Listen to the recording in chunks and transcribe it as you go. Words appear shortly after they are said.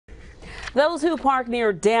Those who park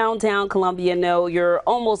near downtown Columbia know you're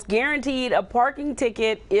almost guaranteed a parking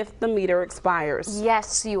ticket if the meter expires.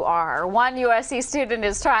 Yes, you are. One USC student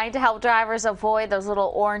is trying to help drivers avoid those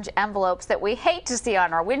little orange envelopes that we hate to see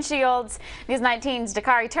on our windshields. News 19's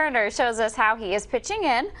Dakari Turner shows us how he is pitching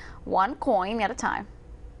in one coin at a time.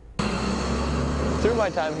 Through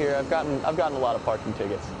my time here, I've gotten a lot of parking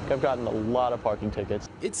tickets.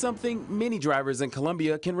 It's something many drivers in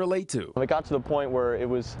Columbia can relate to. It got to the point where it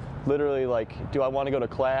was literally like, do I want to go to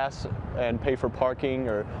class and pay for parking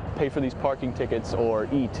or pay for these parking tickets or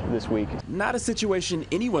eat this week? Not a situation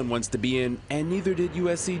anyone wants to be in, and neither did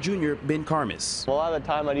USC junior Ben Karmis. A lot of the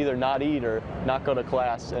time I'd either not eat or not go to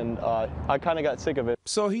class, and I kind of got sick of it.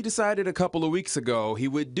 So he decided a couple of weeks ago he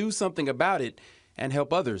would do something about it and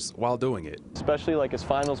help others while doing it. Especially like as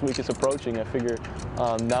finals week is approaching, I figure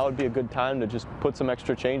now would be a good time to just put some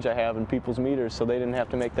extra change I have in people's meters so they didn't have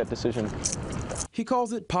to make that decision. He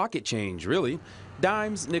calls it pocket change, really.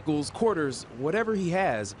 Dimes, nickels, quarters, whatever he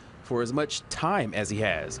has for as much time as he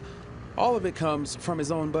has. All of it comes from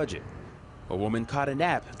his own budget. A woman caught a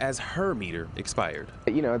nap as her meter expired.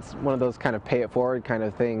 You know, it's one of those kind of pay it forward kind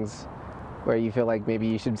of things where you feel like maybe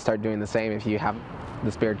you should start doing the same if you have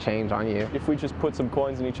the spare change on you. If we just put some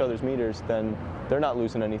coins in each other's meters, then they're not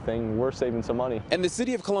losing anything. We're saving some money. And the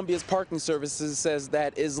City of Columbia's Parking Services says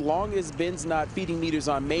that as long as Ben's not feeding meters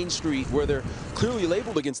on Main Street where they're clearly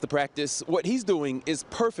labeled against the practice, what he's doing is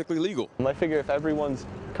perfectly legal. I figure if everyone's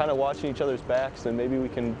kind of watching each other's backs, then maybe we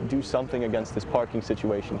can do something against this parking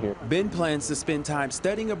situation here. Ben plans to spend time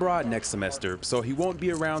studying abroad next semester, so he won't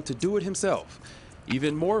be around to do it himself.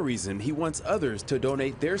 Even more reason he wants others to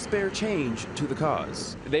donate their spare change to the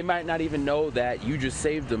cause. They might not even know that you just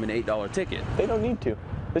saved them an $8 ticket. They don't need to.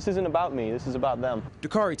 This isn't about me. This is about them.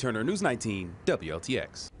 Dakari Turner, News 19,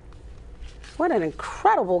 WLTX. What an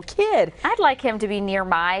incredible kid. I'd like him to be near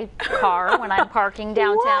my car when I'm parking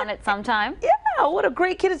downtown at some time. Yeah, what a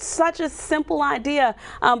great kid. It's such a simple idea.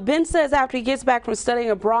 Ben says after he gets back from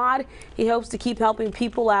studying abroad, he hopes to keep helping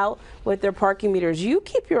people out with their parking meters. You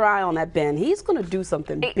keep your eye on that, Ben. He's going to do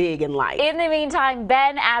something big in life. In the meantime,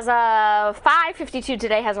 Ben, as of 5:52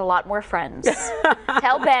 today, has a lot more friends.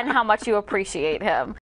 Tell Ben how much you appreciate him.